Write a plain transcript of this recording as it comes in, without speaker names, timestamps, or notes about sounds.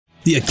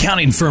The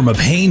accounting firm of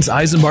Haynes,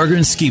 Eisenbarger,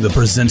 and Skiba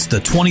presents the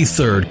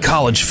 23rd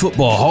College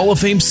Football Hall of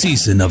Fame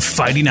season of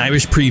Fighting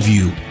Irish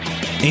Preview.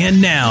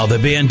 And now, the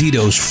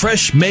Banditos'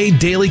 fresh-made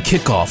daily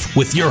kickoff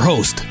with your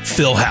host,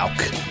 Phil Houck.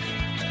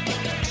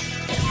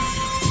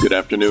 Good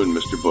afternoon,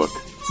 Mr. Book.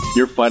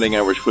 Your Fighting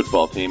Irish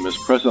football team is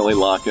presently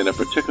locked in a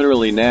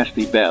particularly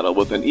nasty battle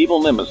with an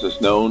evil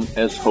nemesis known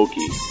as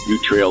Hokie. You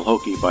trail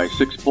Hokie by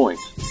 6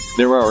 points.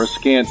 There are a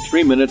scant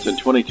 3 minutes and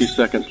 22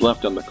 seconds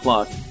left on the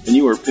clock, and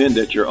you are pinned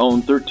at your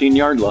own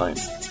 13-yard line.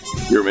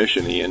 Your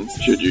mission, Ian,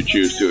 should you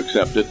choose to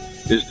accept it,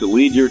 is to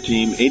lead your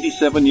team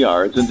 87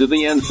 yards into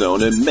the end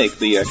zone and make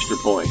the extra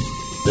point.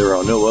 There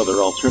are no other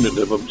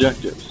alternative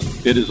objectives.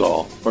 It is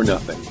all or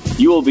nothing.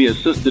 You will be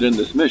assisted in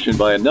this mission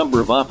by a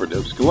number of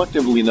operatives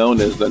collectively known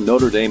as the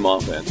Notre Dame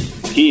Offense.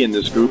 He in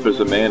this group is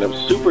a man of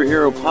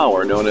superhero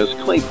power known as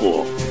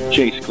Claypool,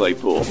 Chase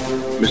Claypool.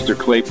 Mr.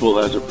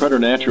 Claypool has a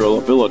preternatural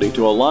ability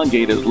to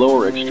elongate his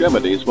lower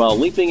extremities while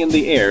leaping in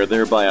the air,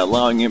 thereby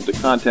allowing him to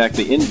contact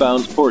the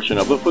inbounds portion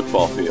of a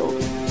football field.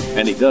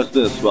 And he does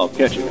this while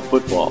catching a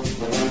football.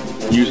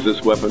 Use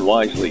this weapon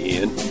wisely,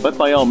 Ian, but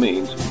by all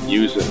means,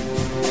 use it.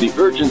 The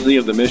urgency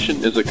of the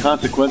mission is a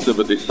consequence of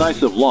a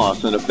decisive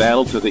loss in a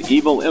battle to the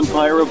evil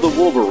empire of the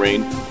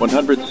Wolverine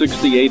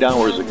 168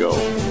 hours ago.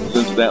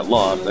 Since that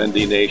loss,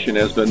 ND Nation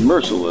has been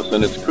merciless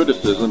in its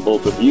criticism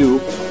both of you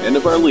and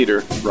of our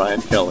leader,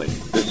 Brian Kelly.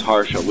 This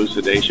harsh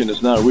elucidation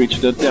has now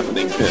reached a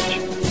deafening pitch.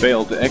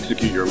 Fail to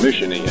execute your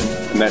mission, Ian,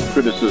 and that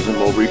criticism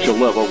will reach a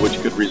level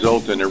which could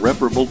result in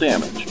irreparable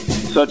damage,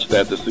 such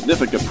that the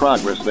significant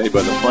progress made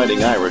by the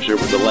Fighting Irish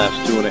over the last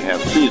 2.5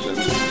 seasons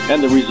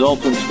and the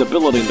resultant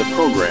stability in the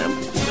program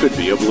could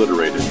be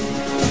obliterated.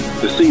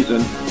 The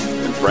season,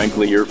 and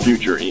frankly your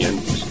future, Ian,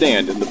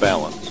 stand in the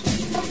balance.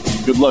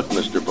 Good luck,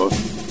 Mr. Book.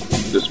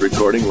 This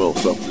recording will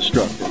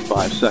self-destruct in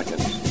 5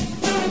 seconds.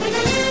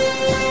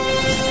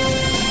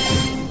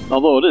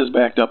 Although it is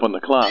backed up on the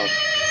cloud.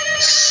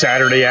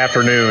 Saturday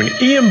afternoon,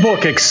 Ian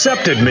Book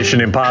accepted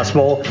Mission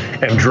Impossible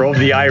and drove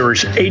the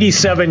Irish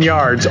 87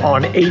 yards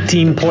on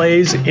 18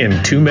 plays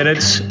in 2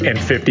 minutes and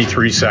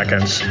 53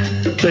 seconds.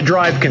 The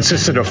drive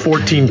consisted of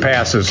 14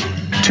 passes,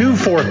 2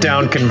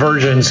 fourth-down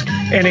conversions,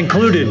 and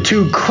included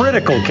 2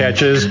 critical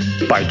catches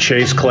by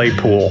Chase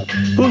Claypool,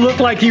 who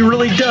looked like he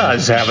really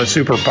does have a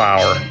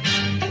superpower.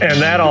 And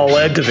that all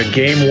led to the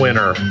game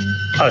winner,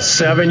 a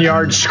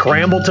 7-yard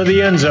scramble to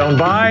the end zone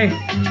by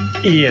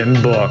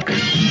Ian Book.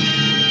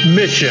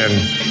 Mission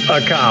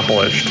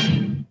accomplished.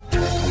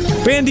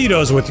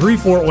 Banditos with 3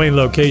 Fort Wayne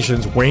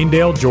locations,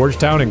 Waynedale,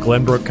 Georgetown, and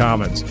Glenbrook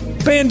Commons.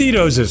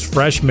 Banditos is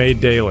fresh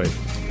made daily.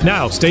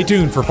 Now, stay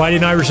tuned for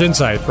Fighting Irish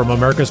Insight from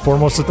America's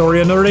foremost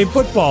authority on Notre Dame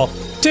football,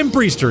 Tim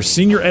Priester,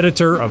 senior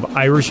editor of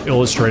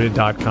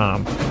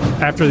IrishIllustrated.com.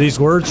 After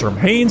these words from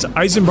Haynes,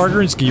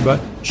 Eisenbarger, and Skiba,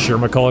 Shear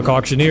McCulloch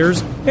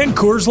Auctioneers, and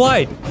Coors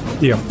Light,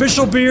 the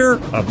official beer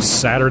of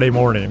Saturday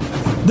morning.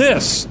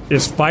 This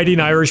is Fighting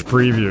Irish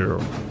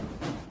Preview.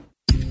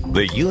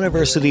 The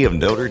University of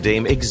Notre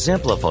Dame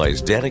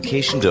exemplifies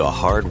dedication to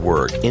hard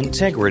work,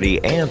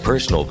 integrity, and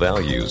personal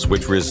values,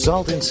 which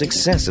result in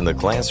success in the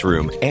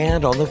classroom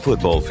and on the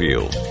football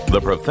field. The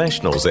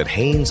professionals at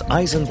Haynes,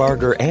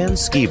 Eisenbarger, and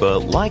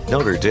Skiba, like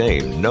Notre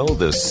Dame, know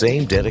the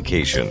same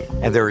dedication,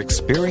 and their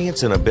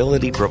experience and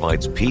ability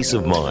provides peace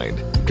of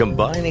mind,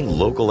 combining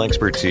local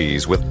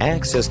expertise with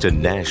access to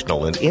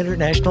national and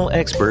international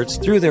experts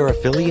through their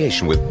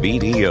affiliation with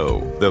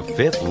BDO, the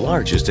 5th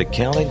largest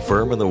accounting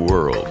firm in the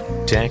world.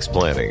 Tax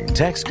planning,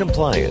 tax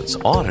compliance,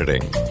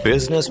 auditing,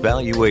 business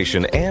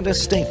valuation, and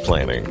estate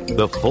planning.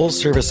 The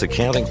full-service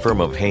accounting firm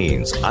of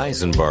Haynes,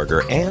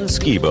 Eisenbarger, and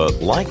Skiba,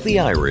 like the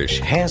Irish,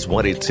 has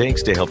what it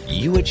takes to help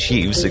you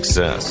achieve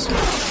success.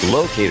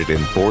 Located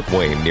in Fort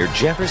Wayne near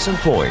Jefferson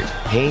Point,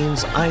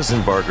 Haynes,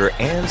 Eisenbarger,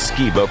 and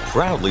Skiba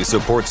proudly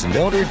supports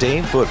Notre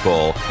Dame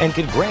football and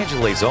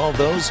congratulates all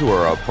those who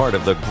are a part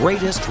of the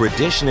greatest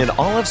tradition in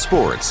all of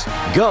sports.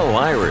 Go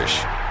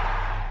Irish!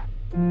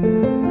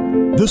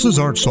 This is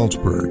Art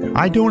Salzberg.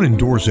 I don't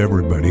endorse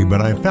everybody, but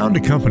I found a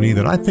company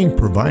that I think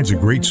provides a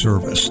great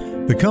service.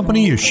 The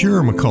company is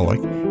Shear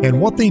McCulloch, and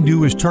what they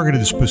do is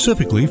targeted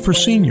specifically for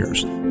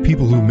seniors,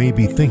 people who may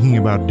be thinking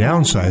about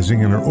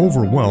downsizing and are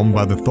overwhelmed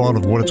by the thought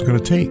of what it's going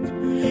to take.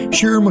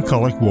 Shear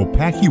McCulloch will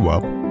pack you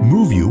up,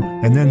 move you,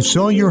 and then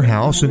sell your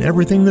house and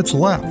everything that's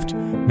left.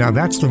 Now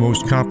that's the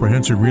most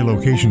comprehensive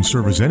relocation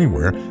service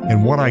anywhere,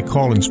 and what I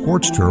call in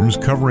sports terms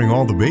covering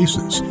all the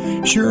bases.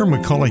 Shear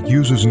McCulloch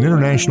uses an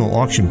international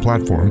auction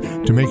platform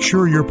to make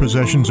sure your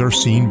possessions are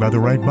seen by the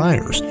right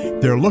buyers.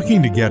 They're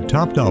looking to get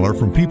top dollar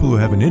from people who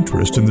have an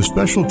interest in the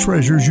special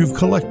treasures you've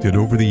collected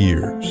over the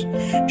years.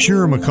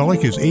 Shear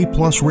McCulloch is A+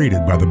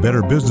 rated by the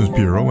Better Business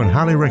Bureau and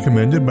highly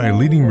recommended by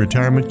leading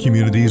retirement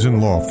communities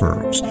and law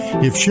firms.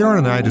 If Sharon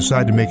and I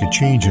decide to make a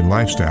change in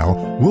lifestyle,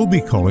 we'll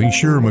be calling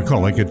Shear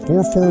McCulloch at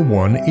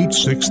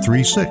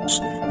 441-8636.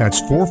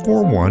 That's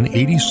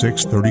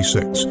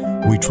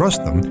 441-8636. We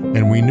trust them,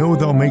 and we know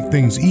they'll make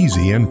things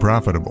easy and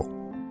profitable.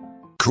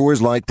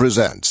 Coors Light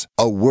presents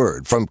A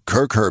Word from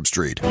Kirk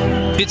Herbstreit.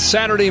 It's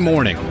Saturday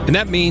morning, and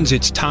that means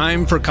it's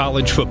time for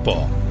college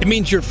football. It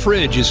means your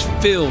fridge is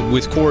filled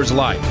with Coors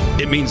Light.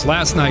 It means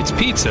last night's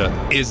pizza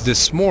is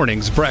this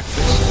morning's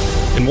breakfast.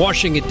 And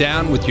washing it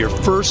down with your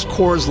first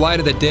Coors Light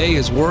of the day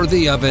is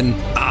worthy of an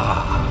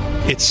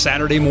It's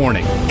Saturday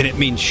morning, and it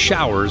means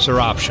showers are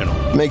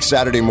optional. Make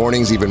Saturday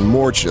mornings even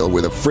more chill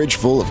with a fridge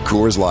full of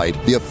Coors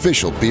Light, the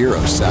official beer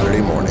of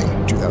Saturday morning.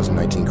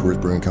 2019 Coors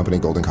Brewing Company,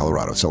 Golden,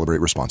 Colorado. Celebrate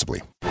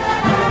responsibly.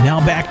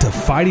 Now back to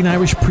Fighting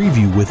Irish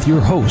Preview with your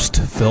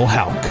host, Phil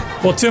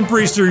Houck. Well, Tim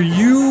Priester,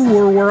 you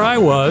were where I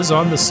was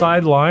on the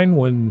sideline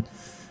when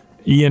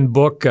Ian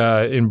Book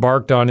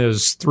embarked on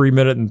his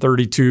 3-minute and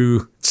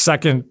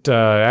 32-second,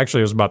 actually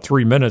it was about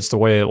 3 minutes the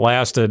way it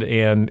lasted,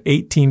 and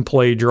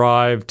 18-play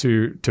drive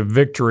to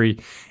victory.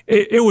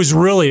 It was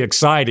really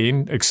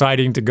exciting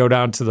to go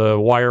down to the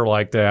wire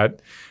like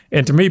that.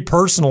 And to me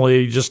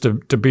personally, just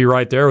to be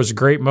right there, it was a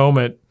great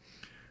moment.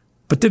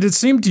 But did it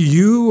seem to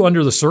you,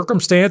 under the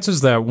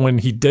circumstances, that when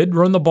he did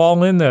run the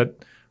ball in, that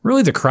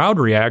really the crowd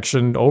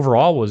reaction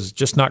overall was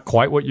just not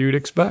quite what you'd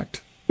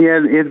expect? Yeah,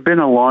 it's been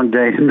a long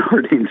day in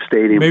Notre Dame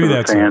Stadium for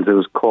the fans. It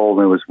was cold,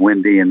 it was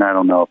windy, and I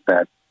don't know if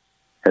that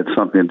had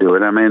something to do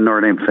with it. I mean,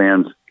 Notre Dame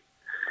fans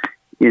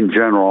in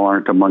general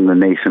aren't among the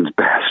nation's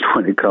best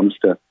when it comes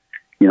to,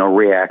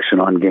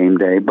 reaction on game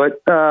day.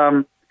 But,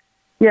 I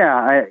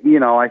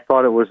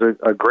thought it was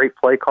a great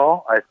play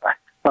call. I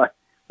thought,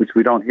 which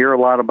we don't hear a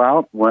lot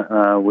about.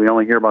 We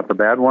only hear about the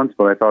bad ones,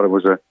 but I thought it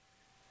was a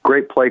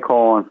great play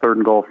call on 3rd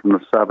and goal from the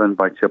 7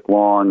 by Chip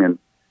Long, and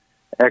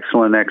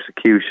excellent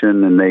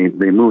execution, and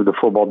they moved the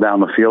football down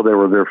the field. There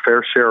were their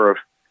fair share of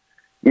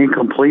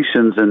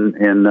incompletions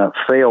and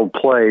failed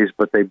plays,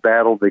 but they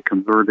battled. They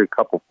converted a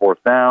couple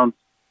 4th downs,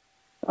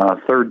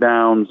 3rd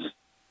downs.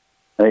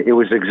 It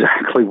was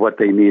exactly what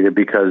they needed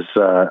because,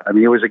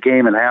 it was a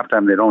game at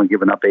halftime. They'd only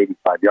given up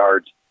 85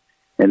 yards,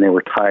 and they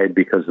were tied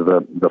because of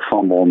the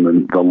fumble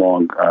and the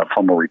long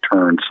fumble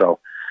return. So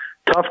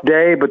tough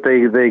day, but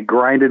they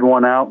grinded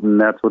one out, and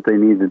that's what they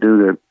need to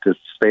do to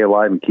stay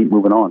alive and keep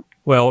moving on.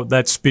 Well,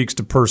 that speaks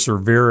to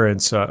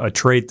perseverance, a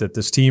trait that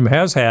this team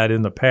has had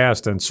in the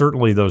past, and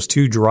certainly those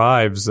 2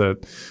 drives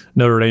that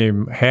Notre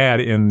Dame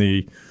had in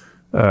the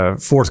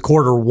fourth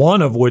quarter,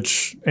 one of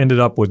which ended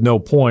up with no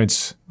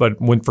points, but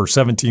went for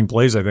 17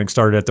 plays, I think,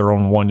 started at their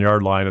own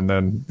 1-yard line, and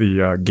then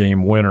the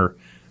game winner.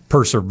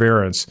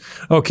 Perseverance.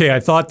 Okay, I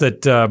thought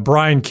that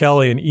Brian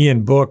Kelly and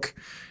Ian Book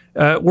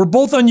were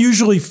both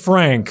unusually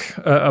frank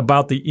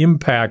about the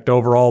impact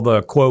over all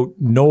the, quote,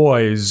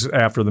 noise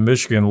after the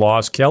Michigan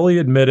loss. Kelly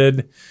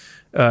admitted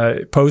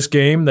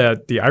post-game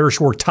that the Irish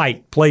were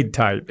tight, played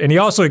tight. And he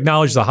also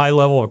acknowledged the high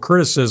level of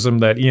criticism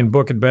that Ian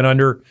Book had been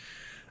under.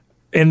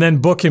 And then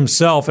Book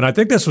himself, and I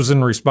think this was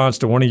in response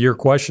to one of your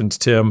questions,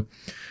 Tim,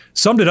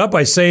 summed it up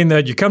by saying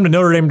that you come to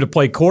Notre Dame to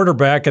play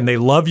quarterback and they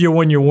love you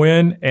when you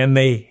win and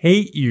they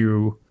hate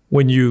you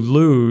when you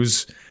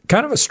lose.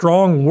 Kind of a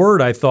strong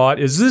word, I thought.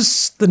 Is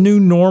this the new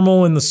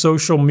normal in the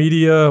social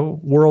media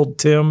world,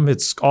 Tim?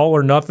 It's all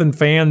or nothing.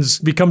 Fans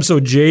become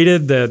so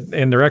jaded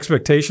and their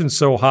expectations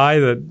so high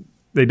that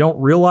they don't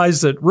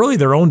realize that really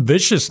their own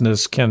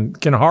viciousness can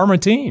harm a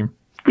team.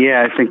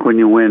 Yeah, I think when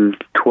you win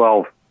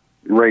 12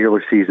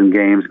 regular season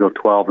games, go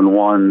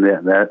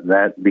 12-1,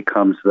 that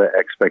becomes the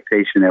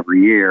expectation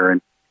every year.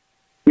 And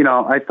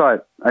I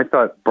thought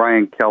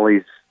Brian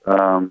Kelly's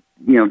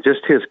just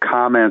his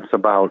comments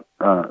about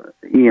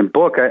Ian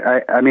Book,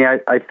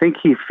 I think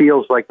he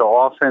feels like the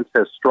offense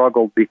has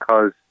struggled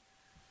because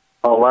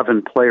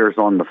 11 players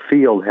on the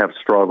field have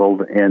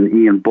struggled, and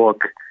Ian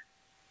Book,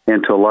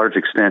 and to a large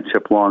extent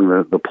Chip Long,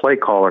 the play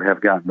caller, have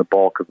gotten the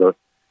bulk of the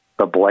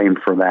blame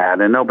for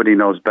that. And nobody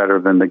knows better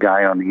than the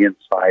guy on the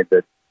inside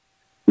that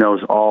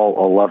knows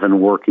all 11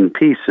 working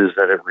pieces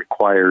that it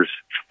requires,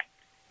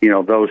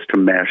 those to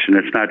mesh. And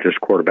it's not just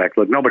quarterback.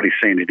 Look, nobody's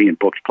saying that Ian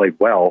Book's played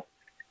well.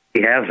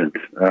 He hasn't.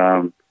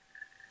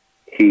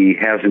 He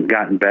hasn't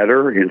gotten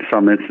better. In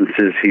some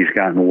instances, he's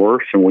gotten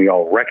worse, and we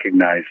all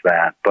recognize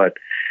that. But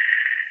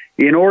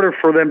in order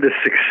for them to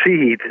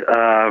succeed,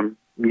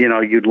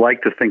 you'd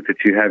like to think that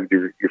you have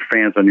your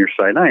fans on your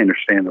side. And I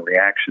understand the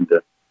reaction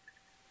to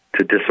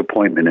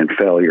disappointment and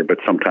failure, but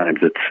sometimes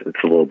it's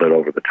a little bit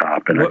over the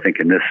top, and I think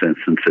in this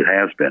instance it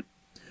has been.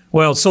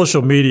 Well,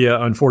 social media,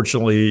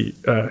 unfortunately,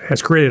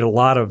 has created a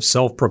lot of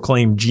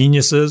self-proclaimed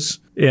geniuses,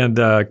 and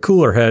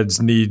cooler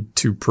heads need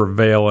to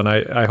prevail, and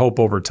I hope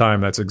over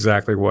time that's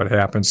exactly what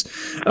happens.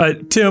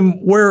 Tim,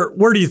 where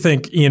do you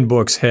think Ian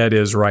Book's head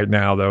is right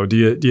now, though? Do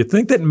you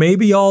think that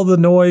maybe all the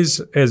noise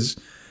has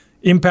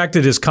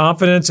impacted his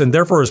confidence and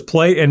therefore his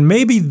play, and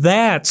maybe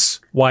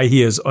that's why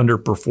he has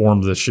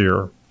underperformed this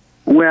year?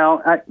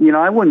 Well,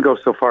 I wouldn't go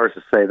so far as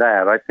to say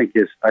that. I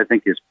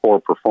think his poor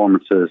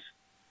performances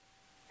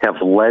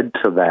have led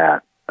to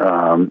that.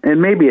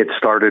 And maybe it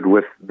started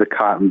with the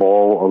Cotton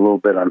Bowl a little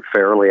bit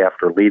unfairly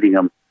after leading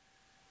them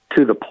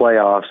to the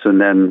playoffs.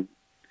 And then,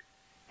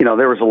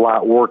 there was a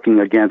lot working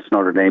against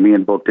Notre Dame.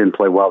 Ian Book didn't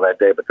play well that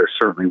day, but there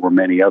certainly were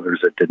many others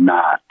that did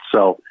not.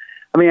 So,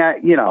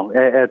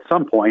 at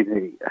some point,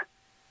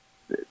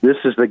 this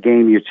is the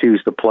game you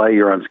choose to play.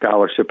 You're on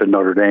scholarship at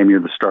Notre Dame.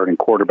 You're the starting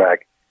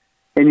quarterback.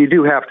 And you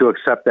do have to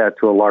accept that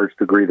to a large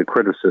degree, the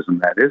criticism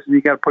that is, and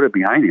you got to put it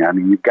behind you. I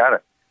mean,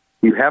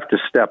 you have to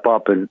step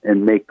up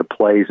and make the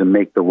plays and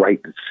make the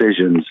right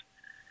decisions.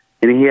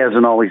 And he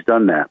hasn't always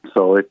done that.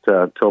 So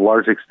to a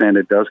large extent,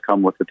 it does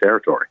come with the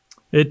territory.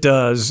 It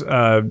does.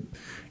 And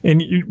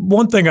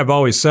one thing I've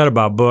always said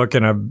about Book,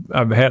 and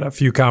I've had a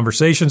few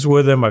conversations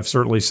with him. I've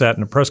certainly sat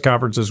in the press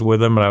conferences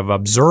with him, and I've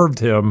observed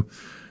him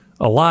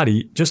a lot.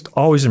 He just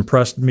always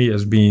impressed me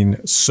as being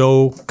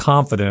so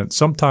confident.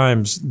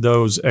 Sometimes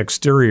those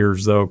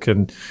exteriors, though,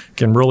 can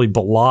really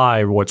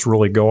belie what's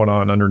really going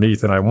on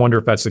underneath. And I wonder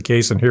if that's the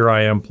case. And here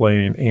I am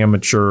playing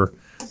amateur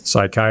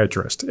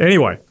psychiatrist.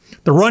 Anyway,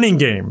 the running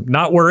game,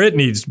 not where it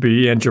needs to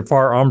be, and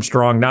Jafar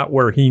Armstrong, not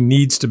where he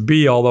needs to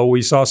be, although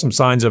we saw some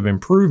signs of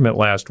improvement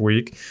last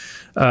week.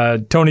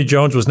 Tony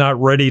Jones was not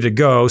ready to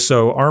go,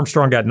 so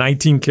Armstrong got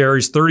 19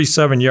 carries,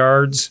 37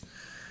 yards.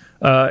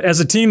 As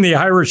a team, the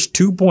Irish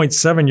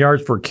 2.7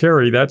 yards per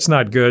carry. That's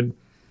not good.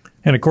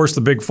 And, of course,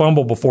 the big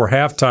fumble before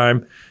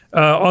halftime.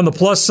 On the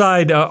plus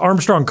side,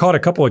 Armstrong caught a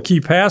couple of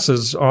key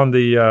passes on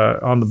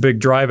the big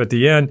drive at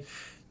the end.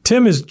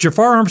 Tim, is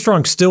Jafar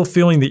Armstrong still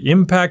feeling the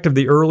impact of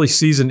the early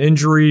season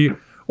injury,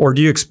 or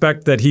do you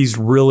expect that he's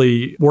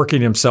really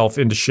working himself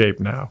into shape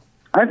now?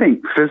 I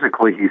think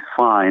physically he's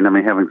fine. I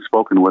mean, having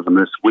spoken with him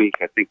this week,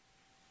 I think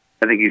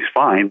he's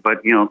fine.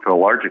 But, to a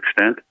large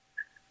extent,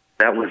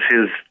 that was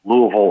his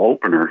Louisville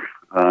opener,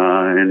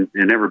 and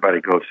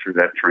everybody goes through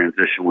that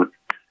transition with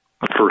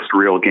the first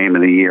real game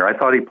of the year. I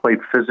thought he played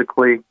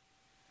physically.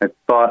 I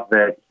thought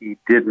that he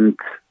didn't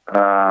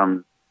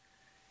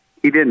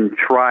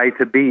try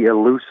to be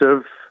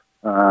elusive,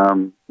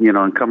 and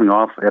coming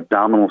off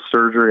abdominal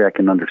surgery, I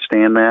can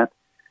understand that.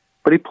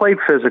 But he played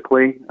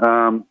physically.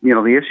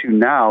 The issue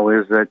now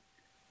is that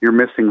you're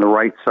missing the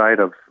right side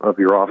of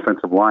your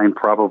offensive line,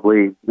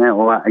 probably.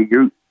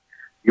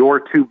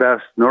 Your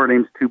Notre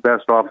Dame's two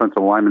best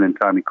offensive linemen in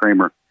Tommy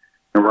Kramer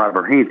and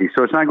Robert Hainsey.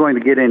 So it's not going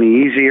to get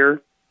any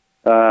easier,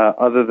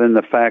 other than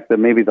the fact that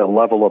maybe the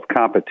level of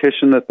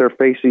competition that they're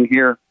facing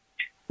here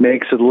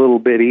makes it a little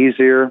bit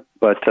easier.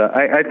 But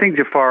I think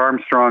Jafar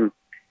Armstrong,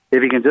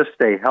 if he can just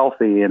stay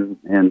healthy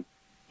and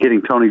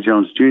getting Tony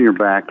Jones Jr.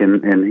 back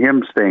and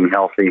him staying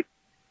healthy,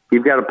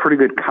 you've got a pretty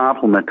good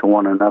complement to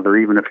one another,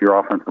 even if your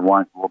offensive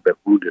line's a little bit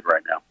wounded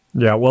right now.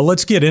 Yeah, well,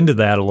 let's get into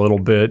that a little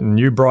bit, and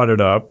you brought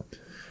it up.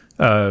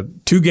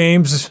 2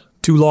 games,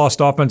 2 lost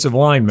offensive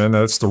linemen.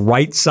 That's the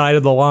right side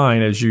of the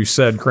line, as you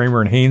said,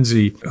 Kramer and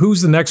Hainsey.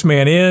 Who's the next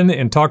man in?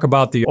 And talk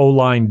about the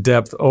O-line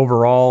depth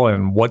overall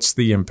and what's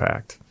the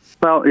impact.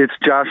 Well, it's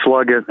Josh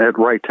Lugg at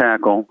right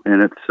tackle,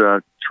 and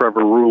it's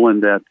Trevor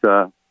Ruland at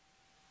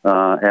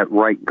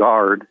right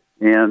guard.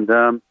 And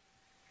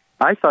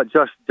I thought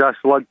Josh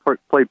Lugg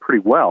played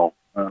pretty well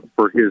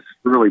for his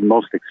really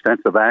most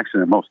extensive action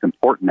and most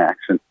important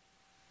action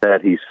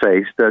that he's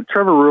faced.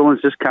 Trevor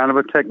Ruland's just kind of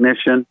a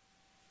technician.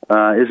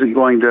 Isn't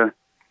going to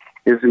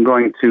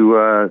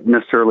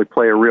necessarily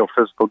play a real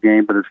physical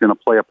game, but is going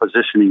to play a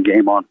positioning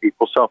game on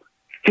people. So,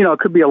 it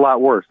could be a lot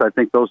worse. I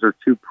think those are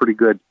 2 pretty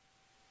good,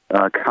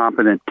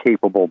 competent,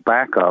 capable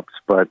backups.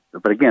 But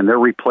again, they're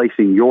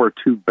replacing your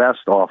 2 best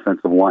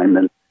offensive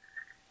linemen,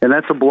 and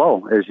that's a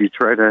blow as you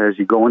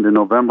go into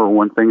November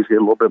when things get a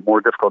little bit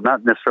more difficult.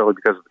 Not necessarily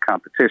because of the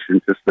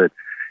competition, just that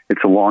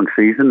it's a long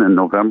season, and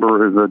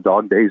November is the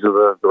dog days of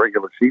the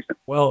regular season.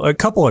 Well, a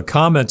couple of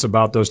comments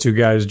about those 2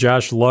 guys.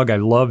 Josh Lugg, I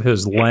love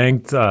his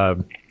length,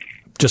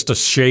 just a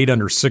shade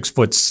under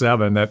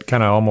 6'7". That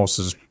kind of almost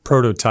is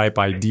prototype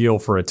ideal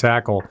for a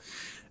tackle.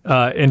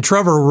 And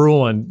Trevor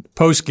Ruland,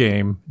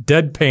 post-game,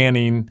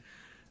 deadpanning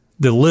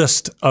the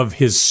list of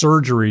his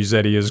surgeries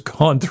that he has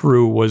gone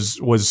through was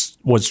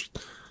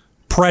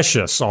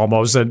precious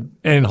almost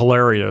and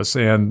hilarious.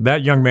 And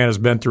that young man has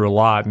been through a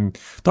lot. And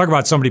talk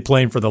about somebody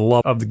playing for the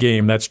love of the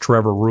game. That's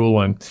Trevor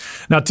Ruland.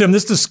 Now, Tim,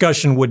 this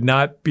discussion would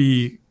not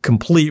be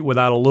complete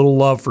without a little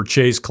love for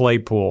Chase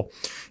Claypool.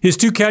 His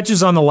 2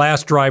 catches on the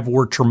last drive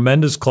were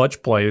tremendous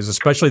clutch plays,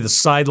 especially the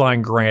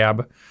sideline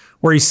grab,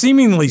 where he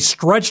seemingly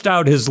stretched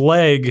out his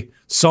leg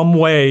some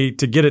way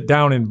to get it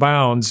down in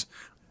bounds,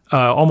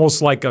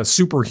 almost like a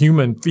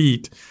superhuman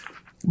feat.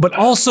 But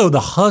also the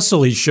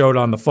hustle he showed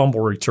on the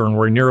fumble return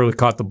where he nearly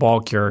caught the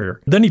ball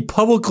carrier. Then he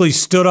publicly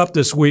stood up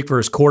this week for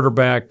his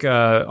quarterback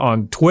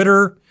on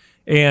Twitter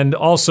and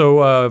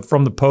also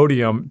from the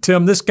podium.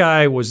 Tim, this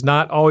guy was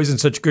not always in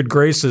such good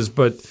graces,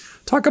 but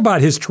talk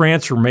about his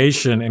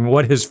transformation and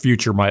what his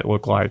future might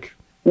look like.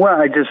 Well,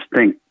 I just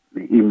think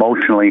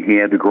emotionally he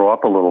had to grow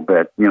up a little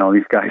bit.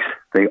 These guys,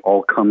 they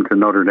all come to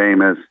Notre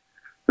Dame as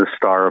the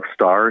star of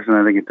stars, and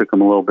I think it took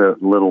him a little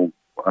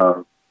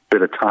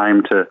bit of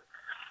time to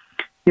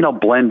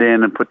blend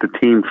in and put the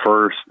team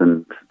first.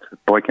 And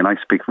boy, can I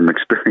speak from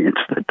experience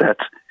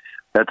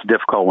that's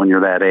difficult when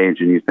you're that age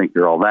and you think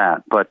you're all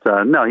that. But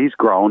no, he's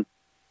grown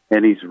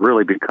and he's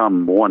really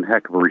become one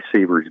heck of a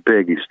receiver. He's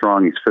big, he's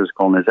strong, he's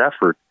physical, and his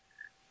effort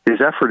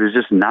is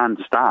just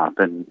nonstop.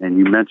 And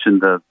you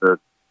mentioned the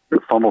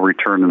fumble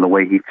return and the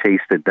way he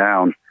chased it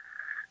down.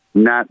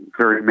 not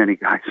very many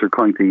guys are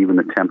going to even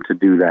attempt to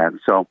do that.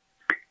 So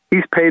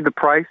he's paid the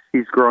price.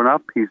 He's grown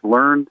up. He's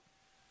learned.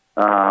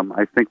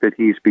 I think that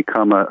he's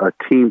become a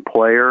team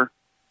player.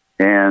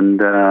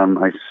 And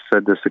I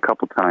said this a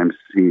couple times.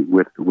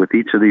 With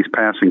each of these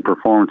passing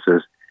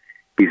performances,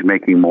 he's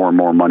making more and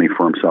more money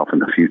for himself in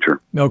the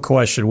future. No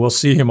question. We'll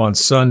see him on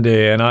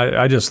Sunday, and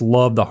I just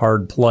love the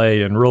hard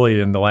play. And really,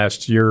 in the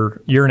last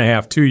year and a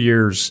half, 2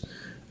 years,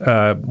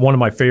 one of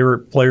my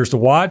favorite players to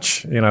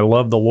watch, and I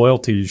love the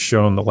loyalty he's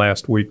shown the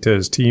last week to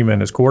his team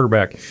and his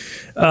quarterback.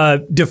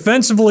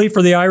 Defensively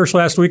for the Irish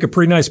last week, a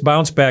pretty nice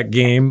bounce-back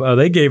game.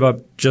 They gave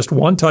up just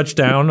 1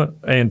 touchdown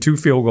and 2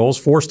 field goals,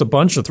 forced a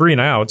bunch of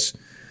 3-and-outs,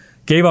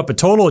 gave up a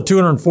total of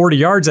 240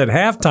 yards at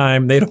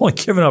halftime. They'd only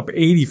given up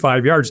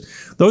 85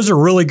 yards. Those are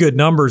really good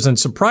numbers, and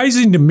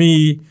surprising to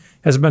me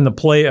has been the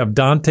play of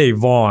Dante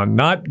Vaughn.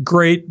 Not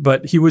great,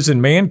 but he was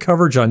in man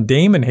coverage on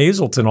Damon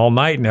Hazelton all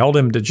night and held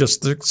him to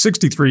just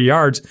 63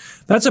 yards.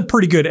 That's a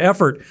pretty good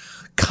effort.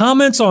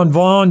 Comments on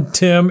Vaughn,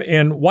 Tim,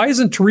 and why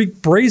isn't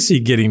Tariq Bracy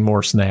getting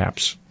more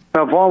snaps?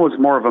 Now, Vaughn was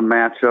more of a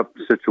matchup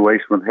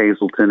situation with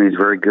Hazelton. He's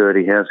very good.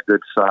 He has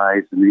good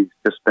size, and he's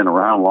just been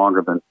around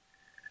longer than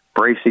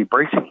Bracy.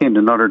 Bracy came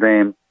to Notre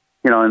Dame,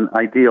 in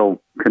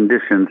ideal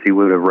conditions. He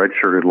would have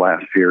redshirted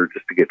last year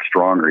just to get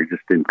stronger. He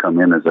just didn't come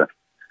in as a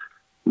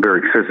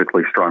very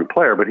physically strong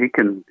player, but he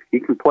can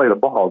play the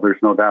ball.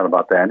 There's no doubt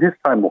about that. And his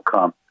time will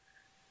come.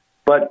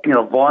 But,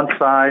 Vaughn's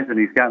size, and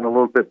he's gotten a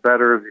little bit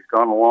better as he's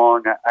gone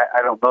along.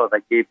 I don't know if I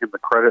gave him the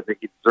credit that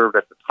he deserved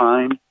at the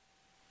time.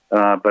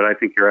 But I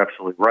think you're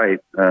absolutely right.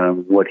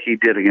 What he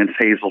did against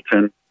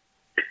Hazelton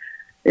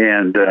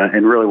and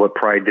really what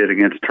Pride did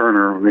against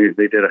Turner,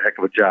 they did a heck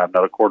of a job.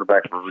 Now, the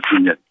quarterback for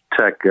Virginia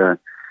Tech,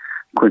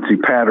 Quincy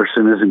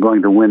Patterson, isn't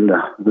going to win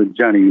the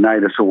Johnny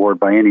Unitas Award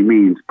by any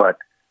means, but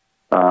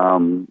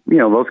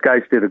those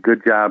guys did a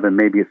good job, and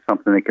maybe it's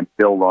something they can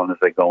build on as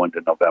they go into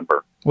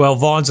November. Well,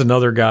 Vaughn's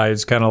another guy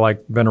who's kind of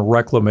like been a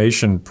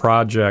reclamation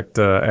project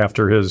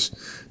after his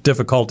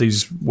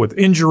difficulties with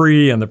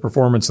injury and the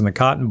performance in the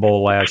Cotton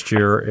Bowl last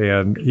year,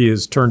 and he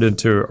has turned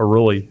into a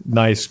really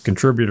nice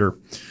contributor.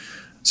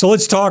 So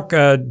let's talk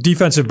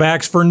defensive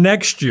backs for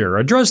next year.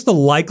 Address the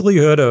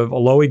likelihood of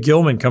Alohi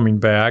Gilman coming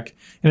back.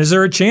 And is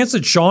there a chance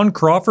that Sean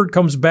Crawford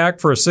comes back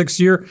for a 6th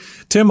year?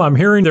 Tim, I'm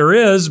hearing there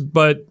is,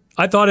 but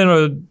I thought in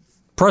a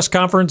press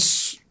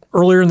conference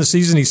earlier in the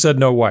season he said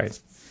no way.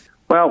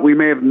 Well, we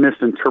may have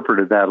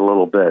misinterpreted that a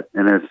little bit.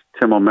 And as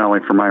Tim O'Malley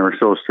from Irish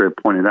Illustrated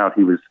pointed out,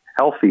 he was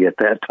healthy at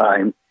that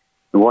time.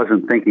 He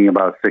wasn't thinking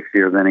about 6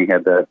 years. Then he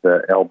had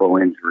the elbow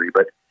injury.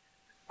 But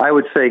I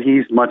would say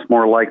he's much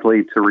more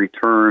likely to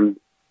return,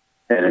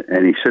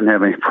 and he shouldn't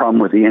have any problem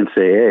with the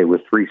NCAA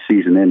with 3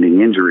 season-ending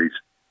injuries.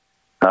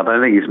 But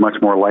I think he's much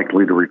more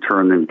likely to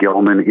return than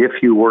Gilman.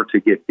 If you were to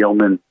get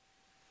Gilman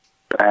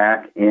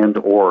back and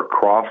or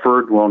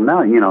Crawford, well,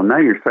 now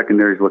your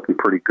secondary is looking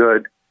pretty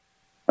good.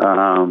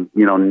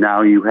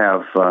 Now you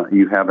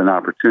have an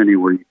opportunity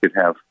where you could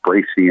have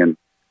Bracy and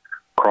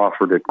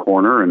Crawford at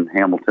corner, and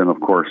Hamilton,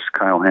 of course,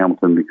 Kyle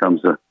Hamilton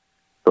becomes the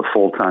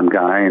full-time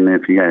guy. And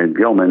if you had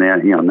Gilman,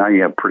 now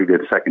you have pretty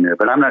good secondary.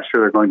 But I'm not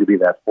sure they're going to be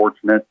that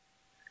fortunate.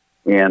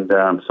 And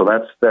so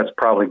that's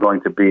probably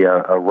going to be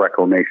a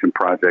reclamation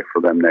project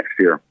for them next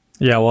year.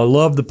 Yeah, well, I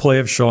love the play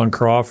of Sean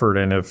Crawford,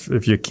 and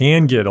if you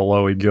can get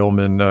Alohi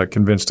Gilman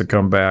convinced to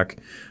come back,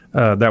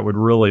 that would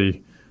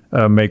really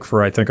make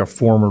for, I think, a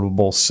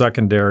formidable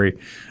secondary.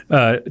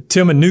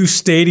 Tim, a new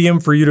stadium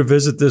for you to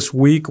visit this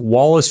week,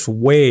 Wallace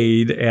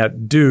Wade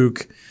at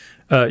Duke.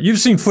 You've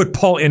seen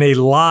football in a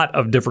lot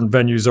of different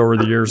venues over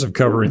the years of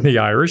covering the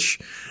Irish.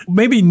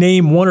 Maybe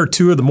name 1 or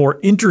 2 of the more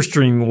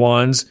interesting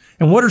ones,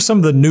 and what are some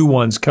of the new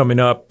ones coming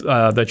up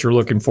that you're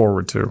looking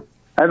forward to?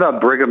 I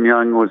thought Brigham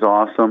Young was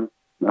awesome.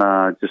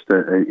 Just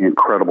an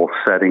incredible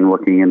setting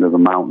looking into the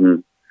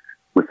mountain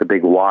with the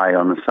big Y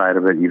on the side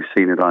of it. You've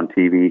seen it on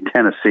TV.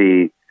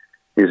 Tennessee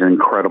is an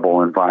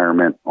incredible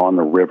environment on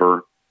the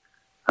river.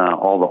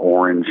 All the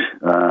orange.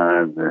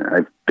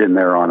 I've been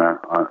there on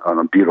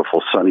a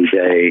beautiful sunny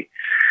day,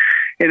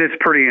 and it's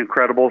pretty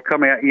incredible.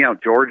 Coming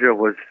out, Georgia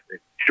was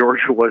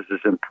as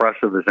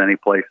impressive as any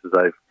places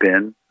I've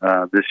been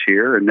this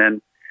year. And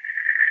then,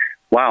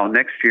 wow,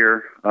 next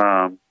year,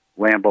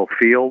 Lambeau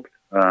Field,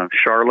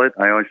 Charlotte.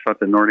 I always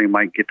thought that Notre Dame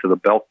might get to the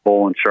Belk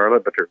Bowl in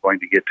Charlotte, but they're going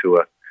to get to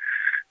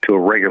a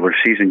regular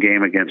season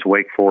game against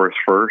Wake Forest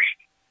first.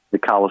 The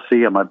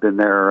Coliseum, I've been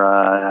there,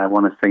 I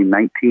want to say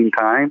 19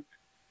 times.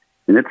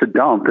 And it's a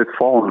dump. It's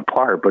fallen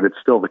apart, but it's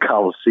still the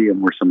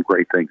Coliseum where some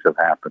great things have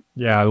happened.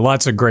 Yeah,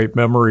 lots of great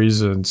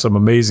memories and some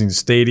amazing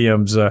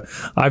stadiums.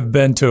 I've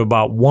been to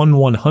about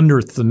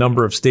 1/100th the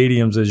number of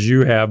stadiums as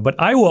you have, but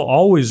I will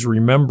always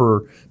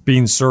remember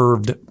being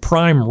served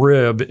prime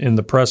rib in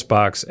the press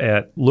box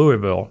at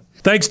Louisville.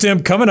 Thanks, Tim.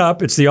 Coming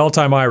up, it's the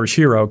all-time Irish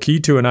hero, key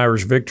to an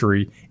Irish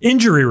victory,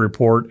 injury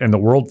report, and the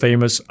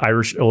world-famous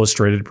Irish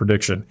Illustrated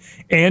prediction.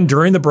 And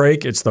during the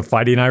break, it's the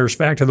Fighting Irish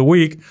Fact of the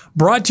Week,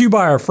 brought to you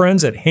by our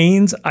friends at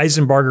Haynes,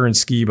 Eisenbarger, and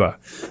Skiba.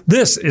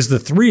 This is the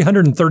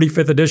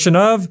 335th edition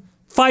of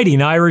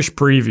Fighting Irish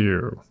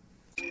Preview.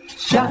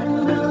 shine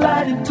a little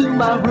light into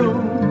my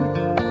room.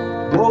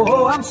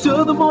 Oh, I'm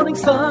sure the morning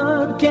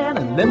sun can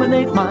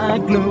eliminate my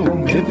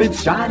gloom. If it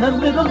shine a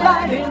little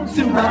light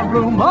into my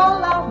room,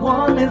 all I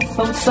want is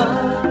some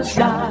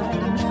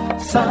sunshine,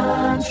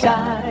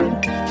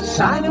 sunshine,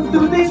 shining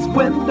through these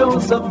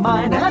windows of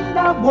mine. And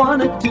I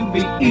want it to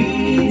be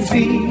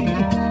easy,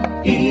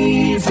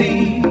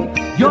 easy.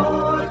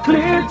 Your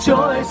clear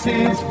choice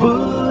is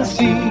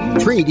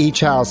Bushy. Treat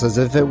each house as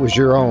if it was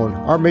your own.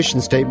 Our mission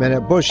statement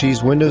at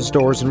Bushy's Windows,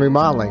 Doors, and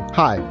Remodeling.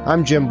 Hi,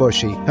 I'm Jim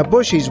Bushy. At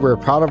Bushy's, we're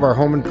proud of our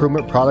home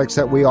improvement products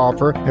that we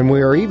offer, and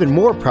we are even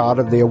more proud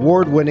of the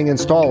award-winning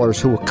installers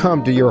who will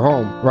come to your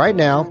home. Right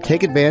now,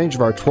 take advantage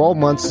of our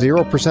 12-month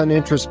 0%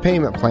 interest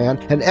payment plan,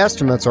 and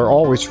estimates are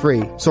always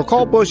free. So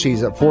call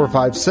Bushy's at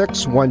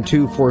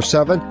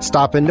 456-1247,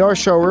 stop into our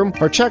showroom,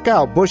 or check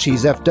out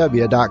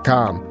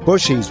bushy'sfw.com.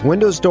 Bushy's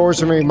Windows,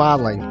 Doors, and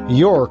Remodeling.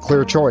 Your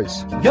clear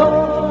choice.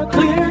 Your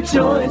clear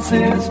choice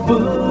is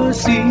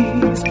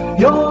Bushy's.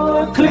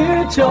 Your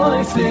clear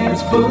choice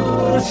is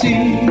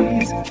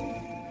Bushy's.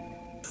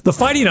 The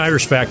Fighting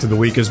Irish Fact of the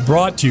Week is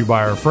brought to you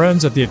by our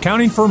friends at the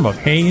accounting firm of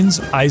Haynes,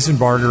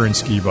 Eisenbarger, and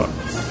Skiba.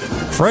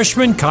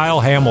 Freshman Kyle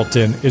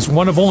Hamilton is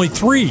one of only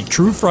 3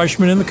 true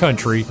freshmen in the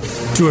country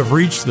to have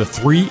reached the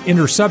 3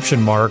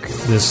 interception mark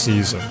this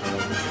season.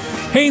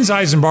 Haynes,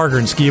 Eisenbarger,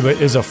 and Skiba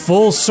is a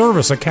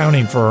full-service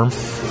accounting firm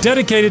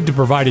dedicated to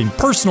providing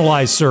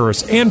personalized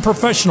service and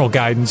professional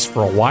guidance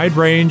for a wide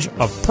range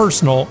of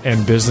personal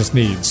and business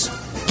needs.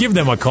 Give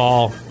them a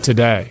call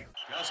today.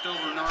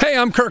 Hey,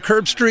 I'm Kirk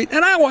Herbstreit,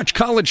 and I watch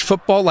college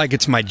football like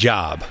it's my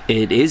job.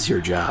 It is your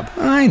job.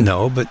 I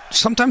know, but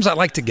sometimes I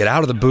like to get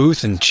out of the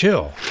booth and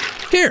chill.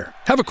 Here,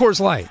 have a Coors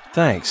Light.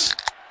 Thanks.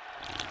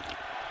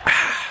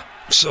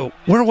 So,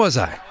 where was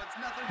I?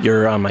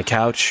 You're on my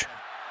couch.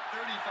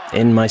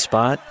 In my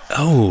spot.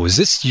 Oh, is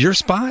this your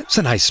spot? It's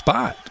a nice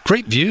spot.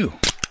 Great view.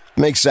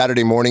 Make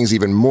Saturday mornings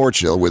even more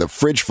chill with a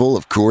fridge full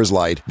of Coors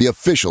Light, the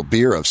official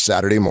beer of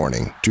Saturday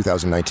morning.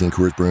 2019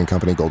 Coors Brewing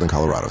Company, Golden,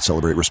 Colorado.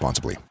 Celebrate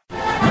responsibly.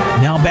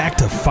 Now back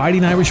to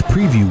Fighting Irish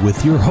Preview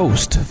with your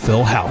host,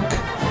 Phil Houck.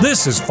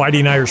 This is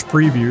Fighting Irish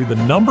Preview. The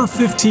number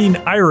 15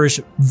 Irish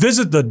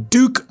visit the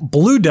Duke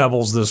Blue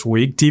Devils this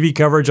week. TV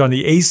coverage on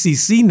the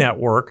ACC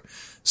network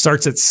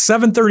starts at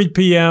 7:30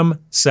 p.m.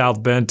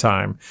 South Bend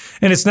time.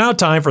 And it's now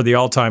time for the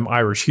all-time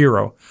Irish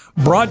hero,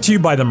 brought to you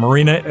by the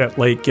Marina at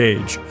Lake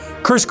Gage.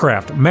 Chris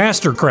Craft,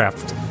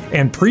 Mastercraft,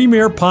 and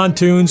Premier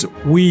Pontoons,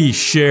 we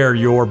share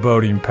your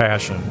boating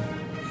passion.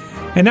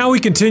 And now we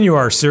continue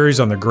our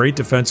series on the great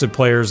defensive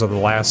players of the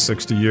last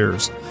 60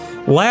 years.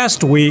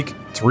 Last week,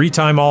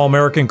 3-time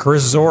All-American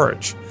Chris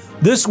Zorich.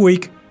 This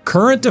week,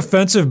 current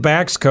defensive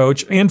backs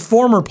coach and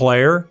former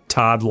player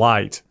Todd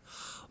Lyght.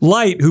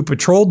 Lyght, who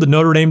patrolled the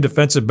Notre Dame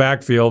defensive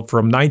backfield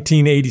from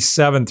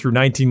 1987 through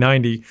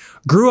 1990,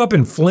 grew up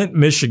in Flint,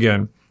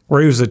 Michigan,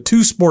 where he was a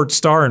 2-sport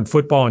star in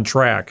football and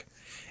track.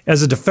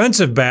 As a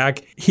defensive back,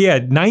 he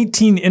had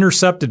 19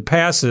 intercepted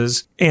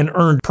passes and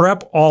earned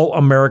Prep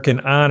All-American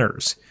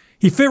honors.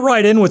 He fit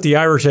right in with the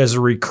Irish as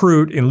a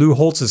recruit in Lou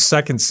Holtz's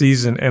second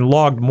season and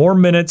logged more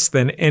minutes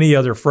than any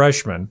other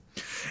freshman.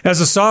 As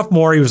a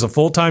sophomore, he was a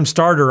full-time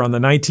starter on the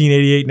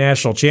 1988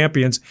 national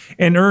champions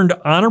and earned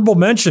honorable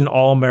mention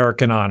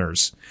All-American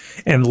honors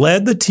and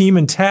led the team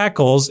in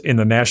tackles in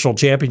the national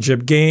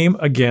championship game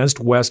against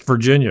West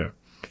Virginia.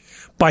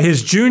 By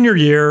his junior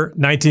year,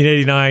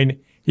 1989,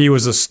 he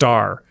was a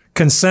star.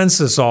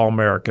 Consensus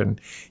All-American.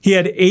 He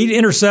had 8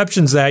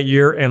 interceptions that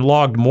year and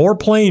logged more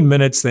playing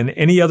minutes than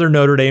any other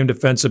Notre Dame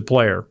defensive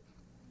player.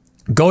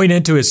 Going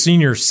into his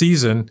senior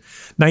season,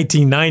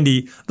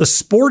 1990, the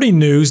Sporting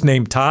News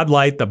named Todd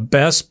Lyght the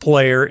best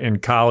player in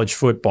college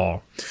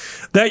football.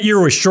 That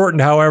year was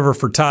shortened, however,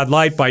 for Todd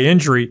Lyght by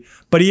injury,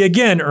 but he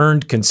again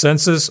earned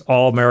consensus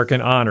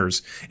All-American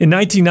honors. In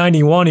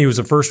 1991, he was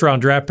a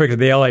first-round draft pick of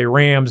the LA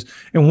Rams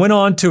and went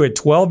on to a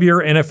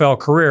 12-year NFL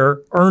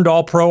career, earned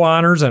All-Pro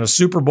honors and a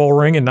Super Bowl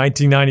ring in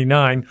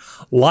 1999.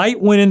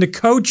 Lyght went into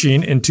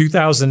coaching in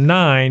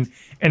 2009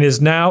 and is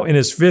now in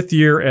his 5th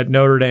year at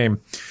Notre Dame.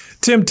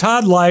 Tim,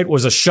 Todd Lyght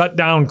was a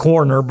shutdown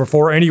corner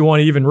before anyone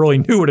even really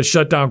knew what a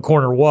shutdown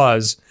corner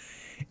was.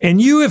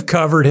 And you have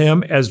covered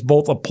him as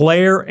both a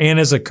player and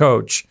as a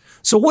coach.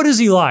 So what is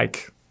he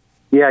like?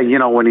 Yeah,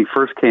 when he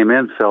first came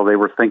in, Phil, they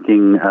were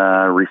thinking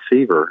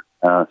receiver,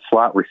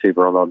 slot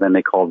receiver, although then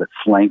they called it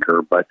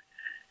flanker. But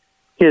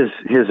his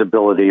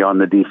ability on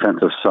the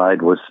defensive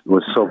side was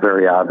so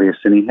very obvious,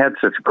 and he had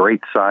such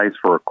great size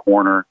for a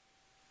corner.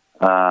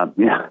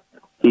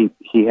 He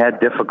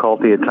had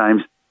difficulty at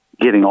times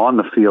getting on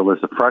the field as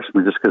a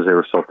freshman just because they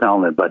were so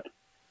talented, but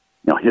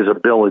his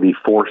ability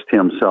forced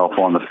himself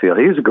on the field.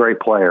 He was a great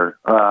player.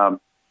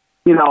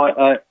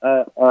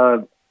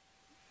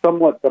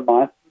 Somewhat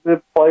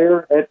demonstrative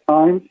player at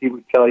times. He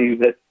would tell you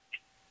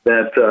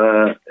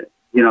that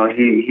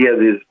he had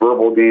his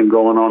verbal game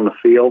going on the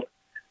field,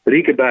 but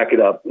he could back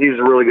it up. He's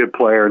a really good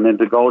player. And then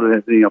to go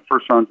to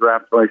first round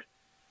draft choice,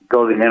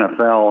 go to the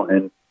NFL,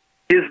 and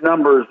his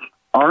numbers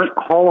aren't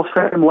Hall of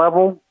Fame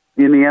level,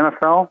 in the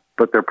NFL,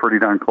 but they're pretty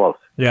darn close.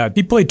 Yeah,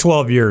 he played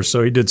 12 years,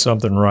 so he did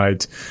something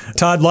right.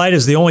 Todd Lyght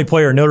is the only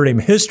player in Notre Dame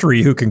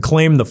history who can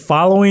claim the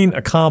following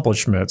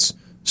accomplishments: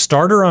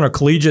 starter on a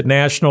collegiate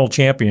national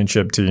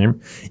championship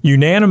team,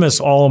 unanimous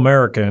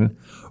All-American,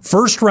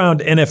 first-round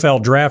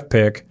NFL draft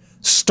pick,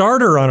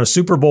 starter on a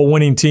Super Bowl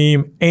winning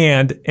team,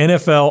 and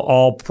NFL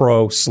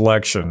All-Pro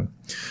selection.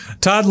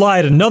 Todd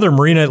Lyght, another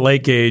Marina at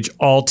Lake Gauge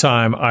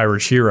all-time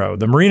Irish hero.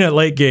 The Marina at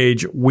Lake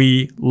Gauge,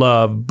 we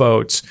love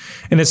boats.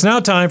 And it's now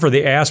time for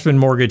the Aspen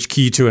Mortgage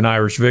Key to an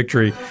Irish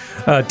Victory.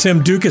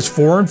 Tim, Duke is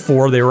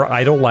 4-4. They were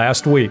idle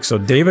last week. So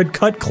David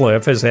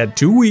Cutcliffe has had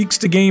 2 weeks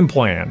to game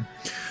plan.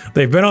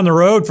 They've been on the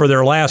road for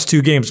their last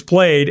 2 games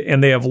played,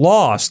 and they have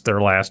lost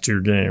their last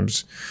 2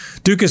 games.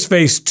 Duke has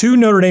faced 2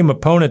 Notre Dame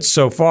opponents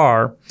so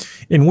far.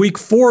 In Week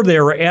 4,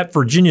 they were at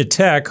Virginia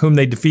Tech, whom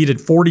they defeated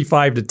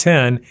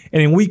 45-10,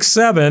 and in Week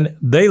 7,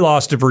 they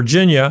lost to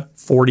Virginia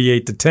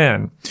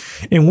 48-10.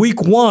 In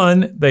Week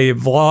 1,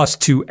 they've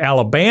lost to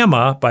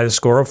Alabama by the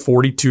score of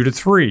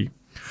 42-3.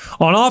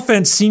 On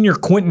offense, senior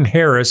Quentin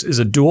Harris is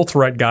a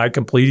dual-threat guy,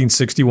 completing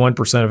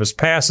 61% of his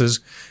passes,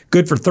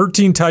 good for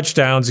 13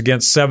 touchdowns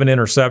against 7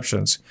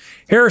 interceptions.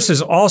 Harris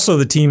is also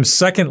the team's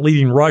second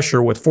leading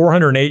rusher with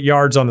 408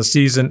 yards on the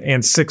season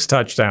and 6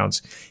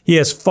 touchdowns. He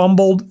has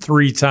fumbled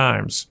 3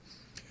 times.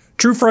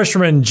 True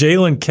freshman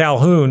Jalen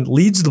Calhoun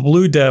leads the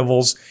Blue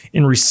Devils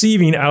in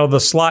receiving out of the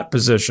slot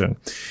position.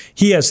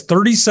 He has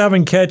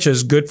 37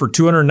 catches, good for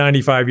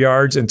 295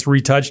 yards and 3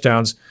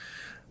 touchdowns.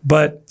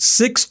 But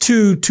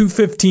 6'2",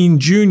 215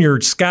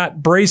 junior Scott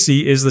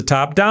Bracey is the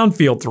top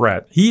downfield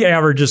threat. He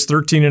averages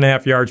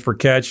 13.5 yards per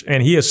catch,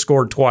 and he has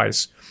scored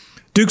twice.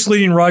 Duke's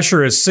leading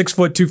rusher is 6',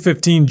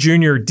 215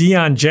 junior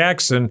Deion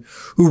Jackson,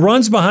 who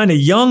runs behind a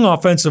young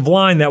offensive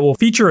line that will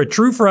feature a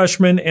true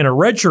freshman and a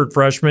redshirt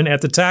freshman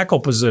at the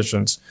tackle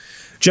positions.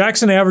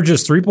 Jackson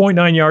averages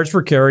 3.9 yards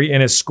per carry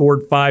and has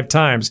scored 5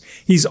 times.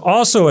 He's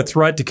also a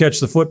threat to catch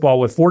the football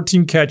with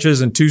 14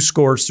 catches and 2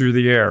 scores through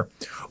the air.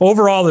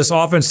 Overall, this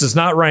offense does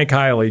not rank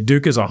highly.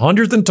 Duke is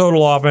 100th in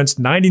total offense,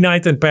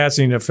 99th in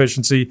passing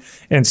efficiency,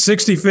 and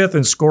 65th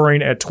in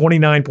scoring at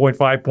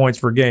 29.5 points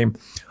per game.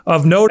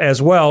 Of note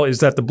as well is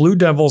that the Blue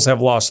Devils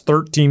have lost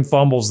 13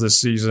 fumbles this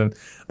season.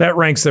 That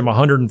ranks them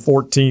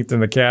 114th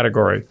in the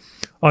category.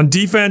 On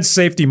defense,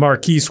 safety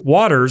Marquise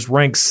Waters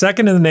ranks 2nd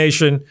in the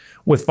nation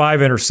with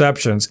 5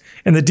 interceptions,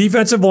 and the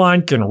defensive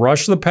line can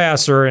rush the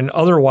passer and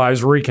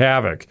otherwise wreak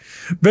havoc.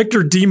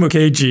 Victor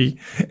Dimukeji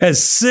has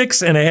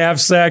 6.5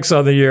 sacks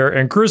on the year,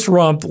 and Chris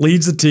Rumpf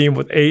leads the team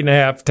with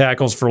 8.5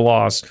 tackles for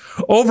loss.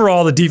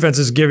 Overall, the defense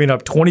is giving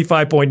up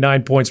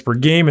 25.9 points per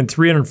game and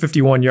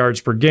 351 yards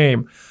per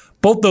game.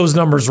 Both those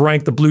numbers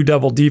rank the Blue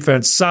Devil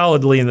defense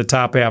solidly in the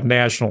top half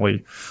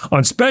nationally.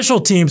 On special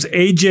teams,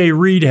 A.J.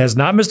 Reed has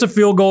not missed a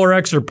field goal or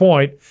extra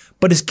point,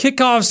 but his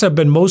kickoffs have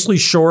been mostly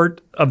short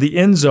of the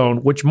end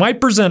zone, which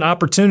might present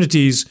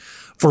opportunities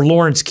for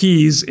Lawrence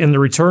Keys in the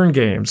return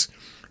games.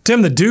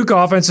 Tim, the Duke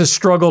offense has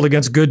struggled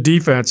against good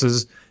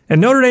defenses, and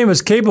Notre Dame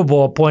is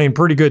capable of playing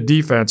pretty good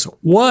defense.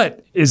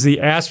 What is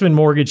the Aspen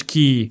Mortgage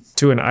key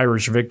to an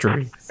Irish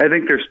victory? I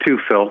think there's 2,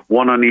 Phil,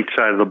 one on each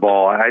side of the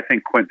ball. I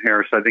think Quentin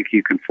Harris, I think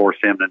you can force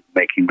him into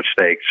making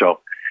mistakes. So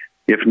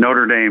if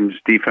Notre Dame's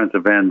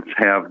defensive ends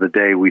have the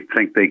day we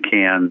think they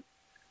can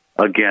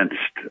against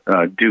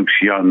Duke's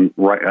young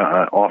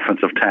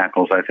offensive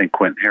tackles, I think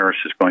Quentin Harris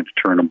is going to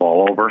turn the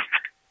ball over.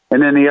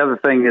 And then the other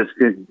thing is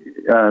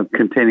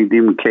containing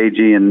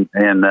Dimukeji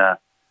and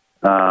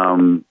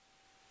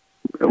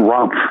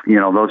Rumpf. You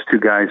know, those 2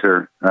 guys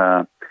are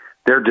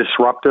they're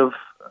disruptive.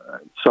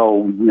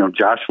 So, you know,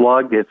 Josh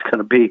Lugg, it's going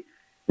to be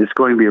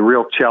a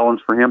real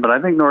challenge for him. But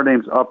I think Notre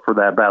Dame's up for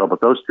that battle.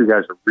 But those 2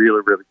 guys are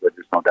really, really good.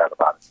 There's no doubt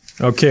about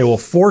it. Okay, well,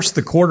 force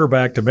the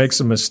quarterback to make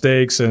some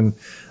mistakes and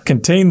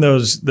contain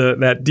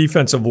that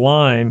defensive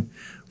line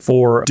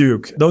for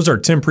Duke. Those are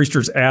Tim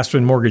Priester's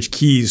Aspen Mortgage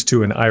keys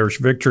to an Irish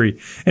victory.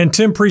 And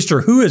Tim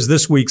Priester, who is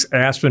this week's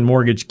Aspen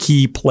Mortgage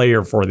key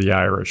player for the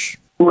Irish?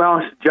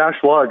 Well, Josh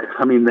Lugg.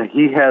 I mean,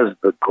 he has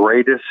the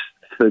greatest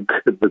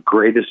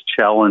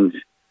challenge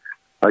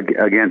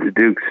against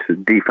Duke's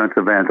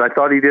defensive ends. I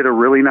thought he did a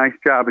really nice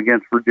job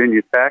against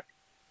Virginia Tech.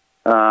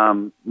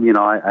 You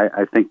know,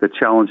 I think the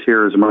challenge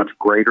here is much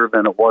greater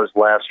than it was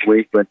last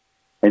week,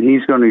 and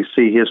he's going to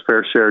see his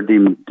fair share of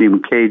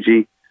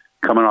Dimukeji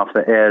coming off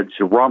the edge.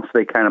 Rumpf,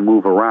 they kind of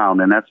move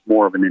around, and that's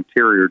more of an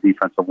interior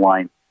defensive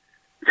line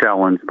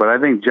challenge. But I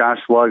think Josh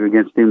Lugg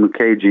against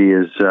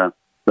Dimukeji is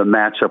the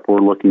matchup we're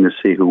looking to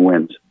see who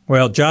wins.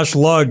 Well, Josh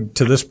Lugg,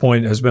 to this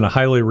point, has been a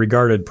highly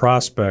regarded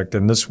prospect,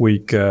 and this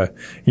week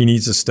he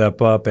needs to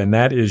step up, and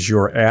that is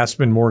your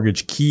Aspen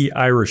Mortgage key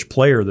Irish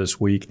player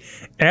this week.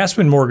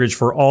 Aspen Mortgage,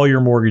 for all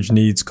your mortgage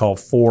needs, call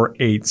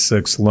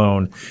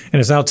 486-LOAN. And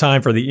it's now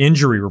time for the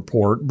Injury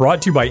Report,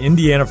 brought to you by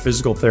Indiana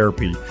Physical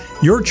Therapy.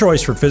 Your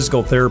choice for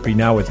physical therapy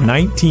now with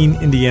 19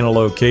 Indiana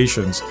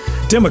locations.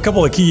 Tim, a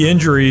couple of key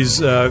injuries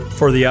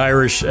for the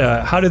Irish.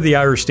 How did the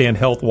Irish stand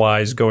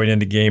health-wise going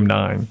into Game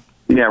 9?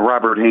 Yeah,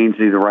 Robert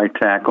Hainsey, the right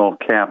tackle,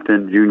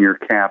 junior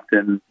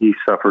captain, he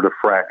suffered a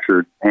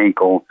fractured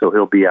ankle, so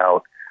he'll be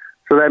out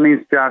So that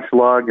means Josh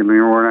Lugg, and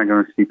we're not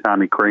going to see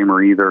Tommy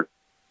Kramer either.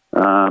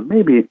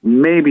 Maybe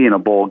in a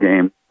bowl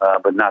game,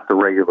 but not the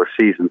regular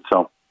season.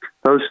 So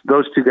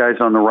those two guys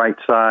on the right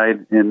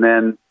side, and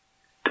then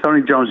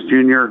Tony Jones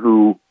Jr.,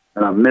 who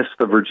missed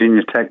the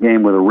Virginia Tech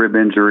game with a rib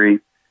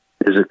injury,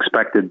 is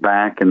expected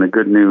back. And the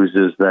good news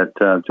is that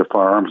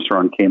Jafar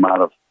Armstrong came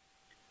out of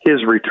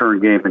his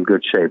return game in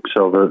good shape.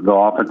 So the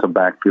offensive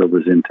backfield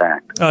is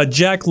intact.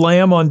 Jack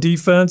Lamb on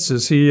defense,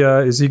 is he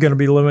going to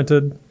be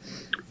limited?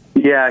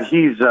 Yeah,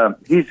 he's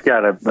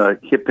got a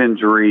hip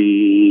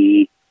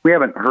injury. We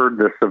haven't heard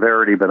the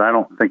severity, but I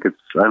don't think it's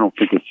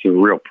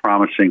real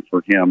promising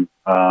for him.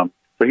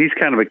 So he's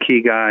kind of a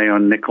key guy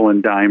on nickel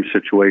and dime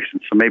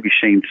situations. So maybe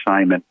Shane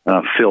Simon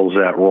fills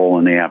that role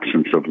in the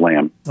absence of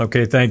Lamb.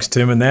 Okay, thanks,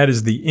 Tim. And that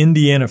is the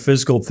Indiana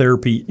Physical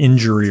Therapy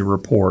Injury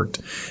Report.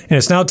 And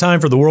it's now time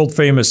for the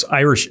world-famous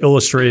Irish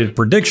Illustrated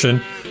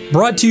prediction,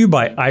 brought to you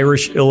by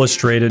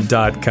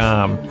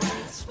IrishIllustrated.com.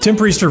 Tim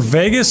Priester,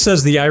 Vegas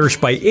says the Irish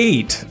by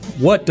 8.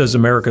 What does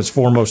America's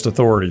foremost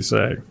authority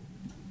say?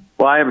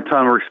 Well, I have a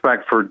ton of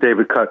respect for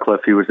David Cutcliffe.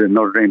 He was at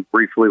Notre Dame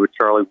briefly with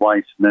Charlie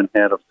Weiss and then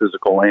had a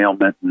physical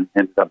ailment and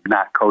ended up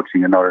not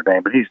coaching at Notre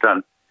Dame. But he's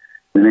done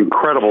an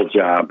incredible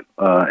job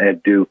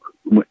at Duke.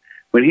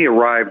 When he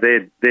arrived,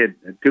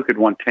 Duke had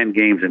won 10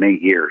 games in 8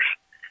 years.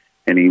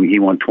 And he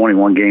won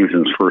 21 games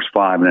in his first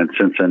 5. And then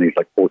since then, he's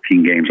like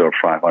 14 games over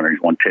 500. He's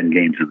won 10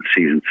 games in the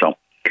season. So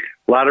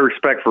a lot of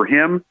respect for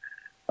him.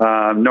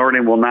 Notre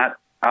Dame will not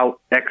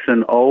out X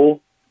and O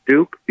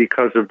Duke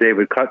because of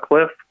David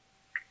Cutcliffe.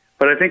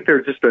 But I think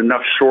there's just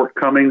enough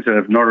shortcomings, and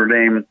if Notre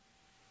Dame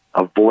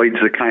avoids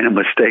the kind of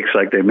mistakes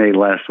like they made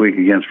last week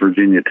against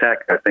Virginia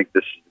Tech, I think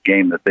this is a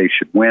game that they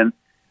should win.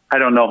 I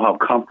don't know how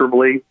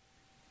comfortably,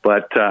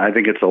 but I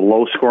think it's a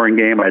low-scoring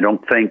game. I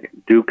don't think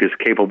Duke is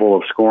capable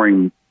of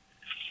scoring.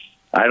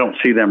 I don't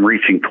see them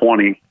reaching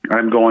 20.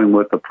 I'm going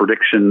with a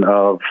prediction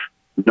of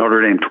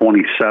Notre Dame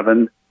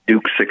 27,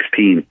 Duke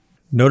 16.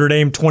 Notre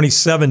Dame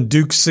 27,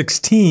 Duke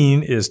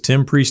 16 is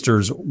Tim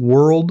Priester's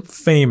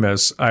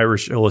world-famous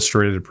Irish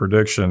Illustrated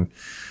prediction.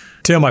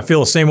 Tim, I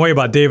feel the same way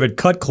about David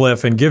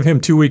Cutcliffe, and give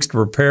him 2 weeks to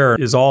prepare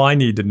is all I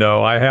need to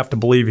know. I have to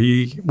believe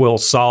he will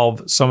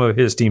solve some of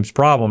his team's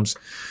problems.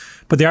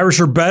 But the Irish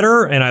are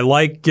better, and I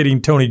like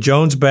getting Tony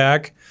Jones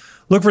back.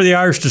 Look for the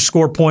Irish to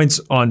score points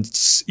on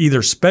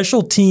either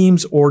special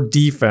teams or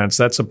defense.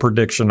 That's a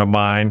prediction of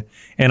mine.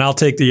 And I'll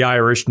take the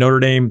Irish. Notre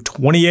Dame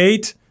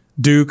 28,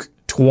 Duke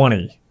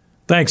 20.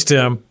 Thanks,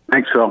 Tim.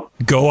 Thanks, Phil.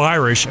 Go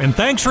Irish, and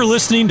thanks for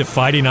listening to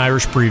Fighting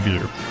Irish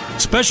Preview.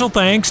 Special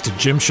thanks to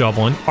Jim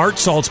Shovelin, Art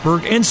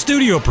Salzberg, and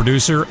studio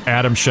producer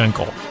Adam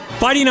Schenkel.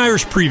 Fighting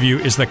Irish Preview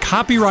is the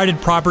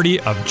copyrighted property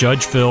of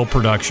Judge Phil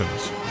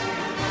Productions.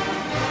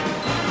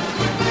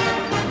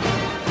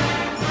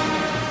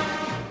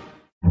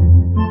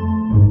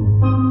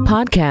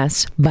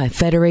 Podcasts by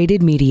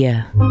Federated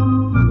Media.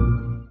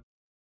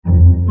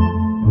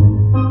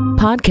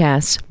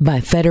 Podcasts by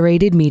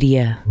Federated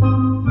Media.